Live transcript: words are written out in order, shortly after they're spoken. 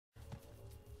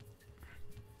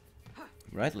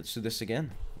Right, let's do this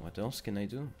again. What else can I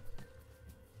do?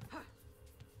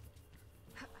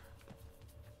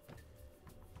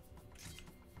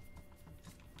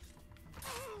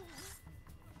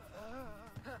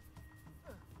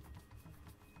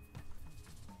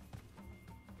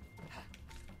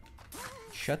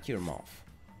 Shut your mouth.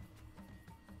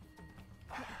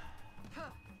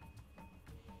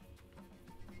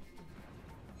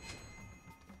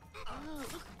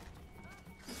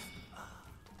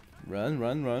 Run,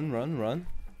 run, run, run, run.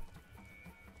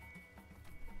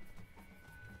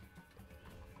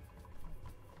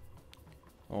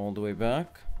 All the way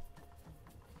back.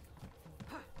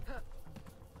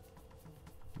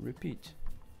 Repeat.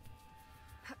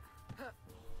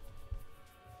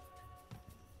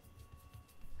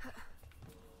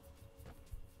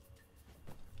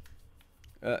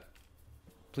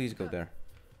 Please go there.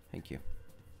 Thank you.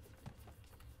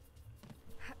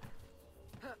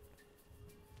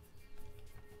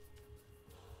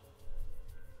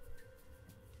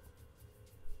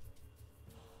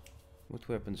 What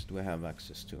weapons do I have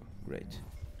access to? Great.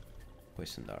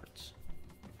 Poison darts.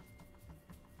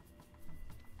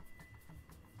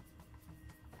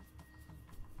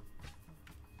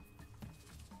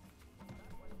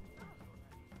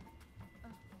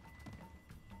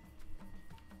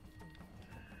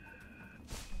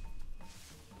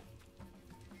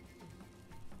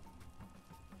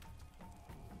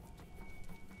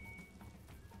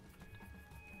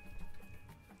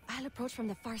 I'll approach from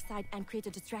the far side and create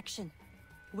a distraction.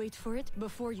 Wait for it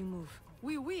before you move.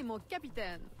 Oui, oui, mon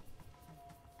capitaine.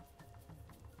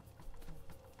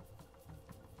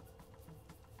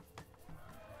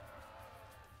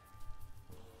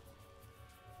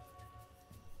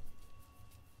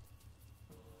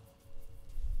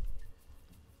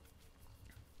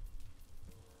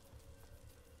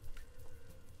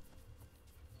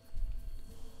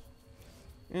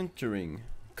 Entering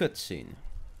cutscene.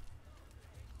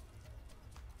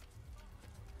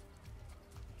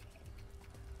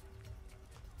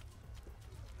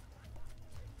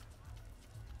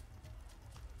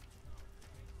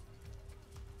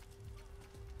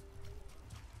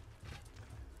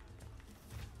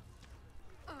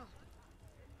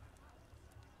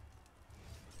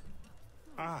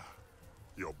 Ah,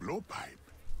 your blowpipe.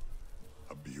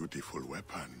 A beautiful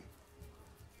weapon.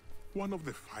 One of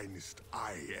the finest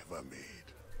I ever made.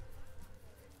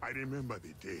 I remember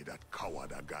the day that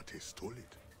coward Agate stole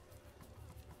it.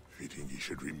 Fitting he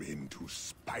should remain too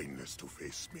spineless to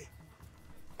face me.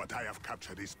 But I have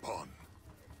captured his pawn.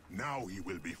 Now he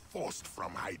will be forced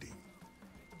from hiding.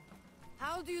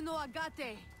 How do you know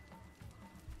Agate?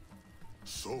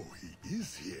 So he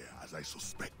is here, as I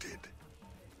suspected.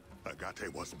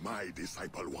 Agate was my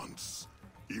disciple once,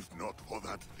 if not for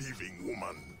that thieving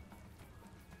woman.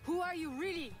 Who are you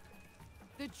really?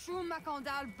 The true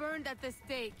Mackandal burned at the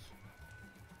stake.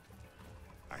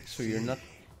 So you're not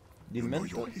the you know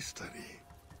mentor? your history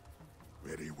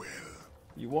very well.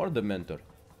 You are the mentor.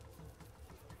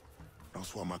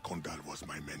 François Mackandal was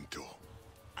my mentor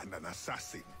and an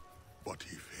assassin, but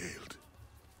he failed.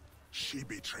 She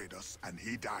betrayed us and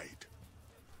he died.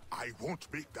 I won't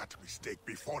make that mistake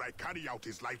before I carry out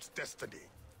his life's destiny.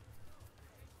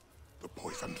 The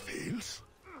poison fails?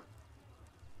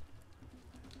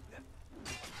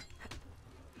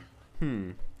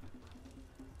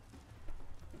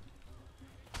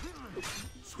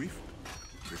 Swift,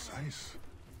 precise.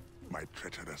 My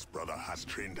treacherous brother has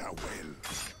trained her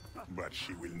well, but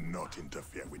she will not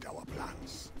interfere with our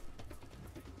plans.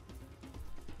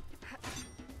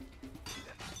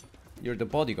 You're the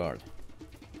bodyguard.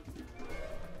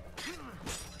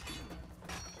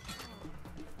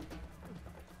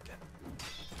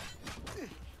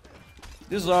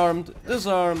 Disarmed,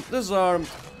 disarmed, disarmed.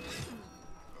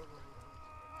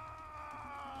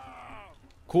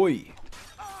 Koi.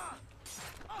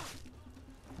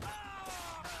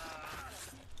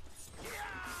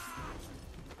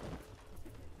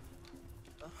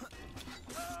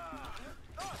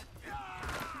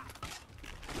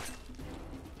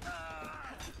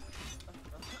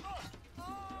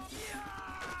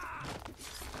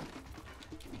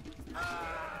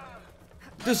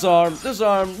 Disarm,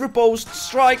 disarm, riposte,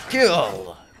 strike,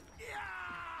 kill.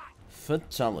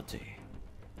 Fatality.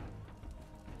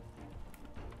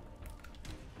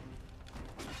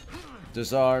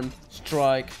 Disarm,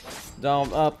 strike,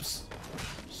 down, up,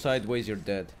 sideways, you're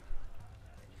dead.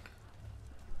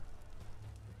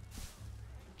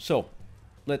 So,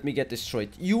 let me get this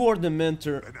straight. You are the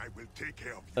mentor Then I will take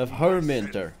care of you of her myself.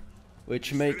 mentor,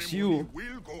 which makes Ceremony you...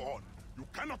 will go on. You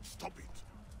cannot stop it.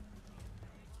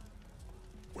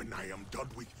 When I am done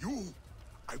with you,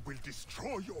 I will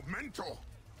destroy your mentor.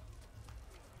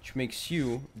 Which makes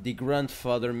you the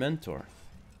grandfather mentor.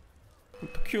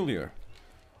 Peculiar.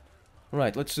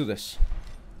 Right, let's do this.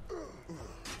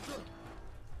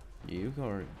 You are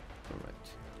alright.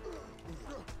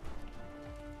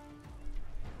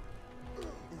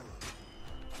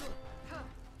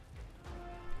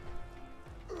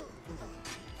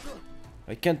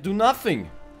 I can't do nothing.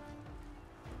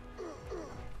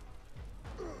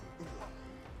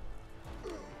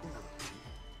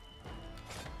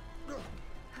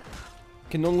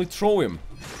 Can only throw him.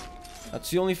 That's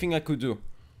the only thing I could do.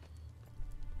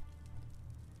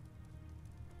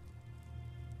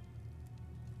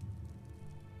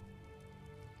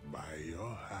 By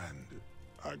your hand,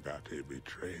 Agate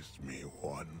betrays me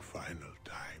one final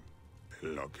time.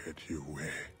 Look at you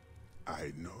where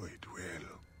I know it well.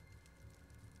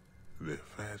 The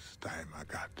first time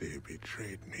Agate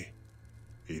betrayed me,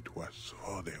 it was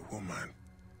for the woman,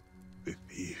 the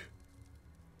thief.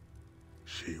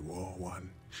 She wore one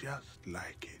just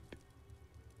like it.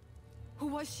 Who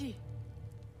was she?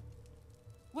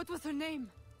 What was her name?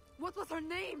 What was her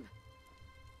name?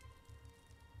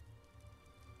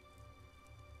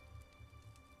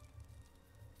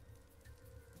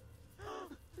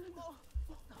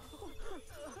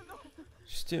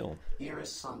 Still. Here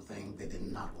is something they did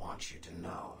not want you to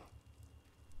know.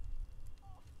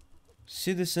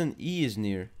 Citizen E is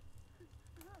near.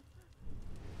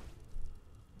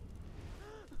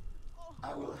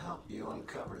 I will help you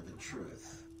uncover the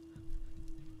truth.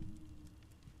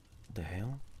 The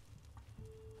hell?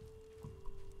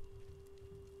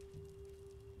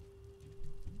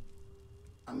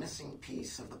 A missing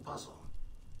piece of the puzzle.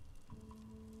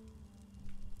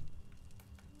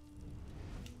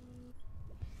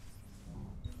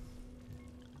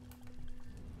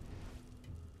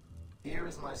 Here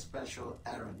is my special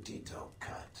erudito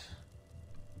cut.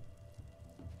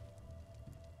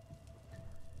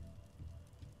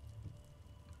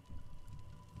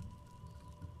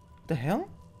 The hell?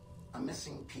 A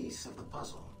missing piece of the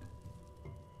puzzle.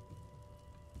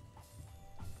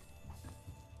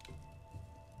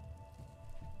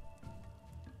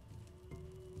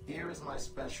 Here is my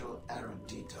special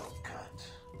erudito cut.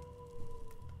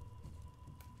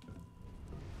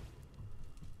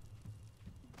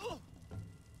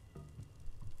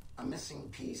 A missing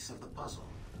piece of the puzzle.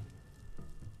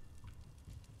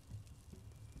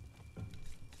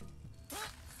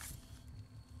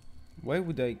 Why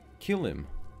would I kill him?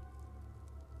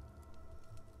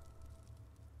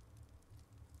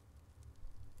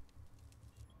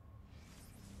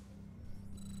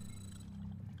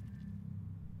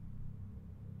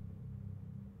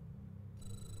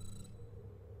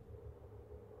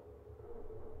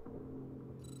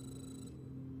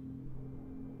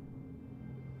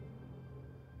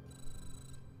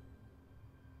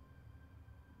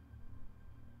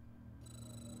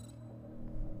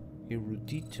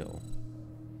 Erudito.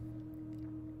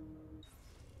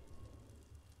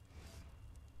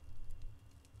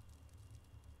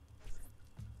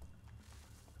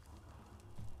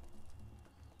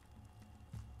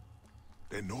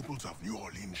 The nobles of New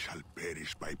Orleans shall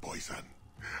perish by poison,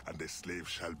 and the slaves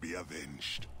shall be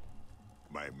avenged.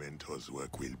 My mentor's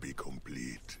work will be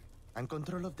complete. And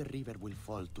control of the river will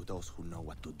fall to those who know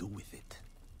what to do with it.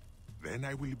 Then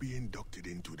I will be inducted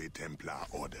into the Templar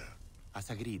Order. As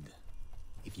agreed,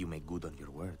 if you make good on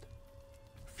your word.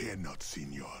 Fear not,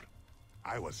 Signor.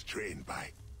 I was trained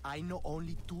by... I know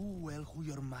only too well who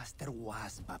your master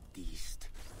was, Baptiste.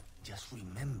 Just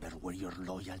remember where your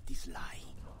loyalties lie.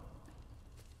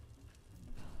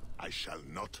 I shall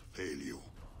not fail you.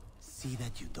 See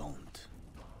that you don't.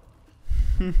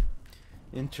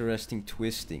 Interesting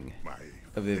twisting My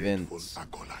of faithful events.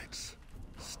 acolytes,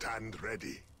 stand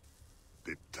ready.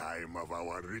 The time of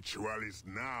our ritual is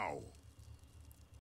now.